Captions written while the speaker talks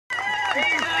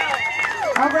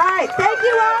All right, thank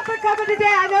you all for coming today.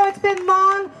 I know it's been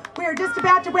long. We are just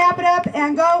about to wrap it up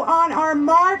and go on our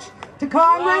march to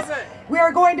Congress. We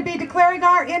are going to be declaring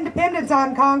our independence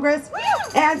on Congress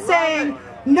and saying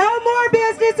no more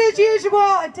business as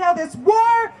usual until this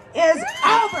war is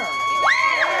over.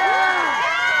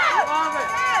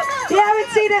 If you haven't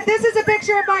seen it, this is a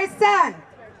picture of my son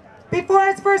before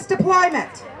his first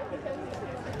deployment.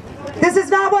 This is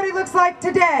not what he looks like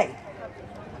today.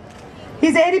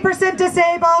 He's 80%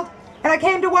 disabled, and I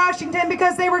came to Washington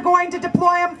because they were going to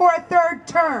deploy him for a third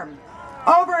term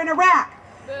over in Iraq.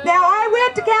 Now, I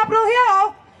went to Capitol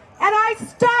Hill, and I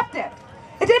stopped it.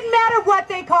 It didn't matter what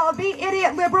they called me,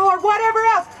 idiot liberal or whatever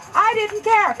else. I didn't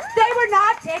care. They were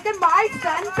not taking my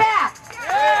son back.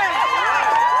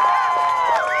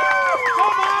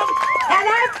 And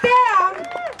I found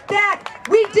that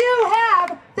we do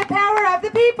have the power of the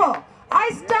people.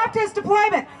 I stopped his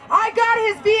deployment. I got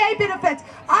his VA benefits.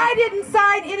 I didn't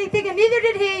sign anything, and neither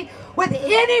did he, with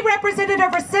any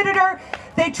representative or senator.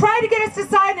 They tried to get us to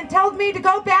sign and told me to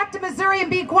go back to Missouri and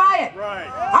be quiet. Right.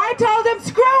 I told them,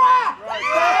 screw up!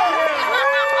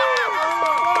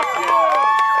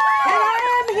 And I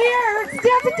am here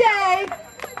still today,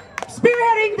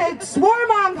 spearheading the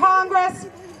swarm on Congress,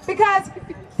 because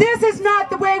this is not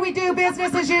the way we do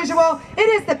business as usual. It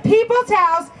is the people's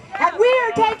house, and we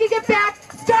are taking it back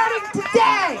starting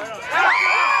today.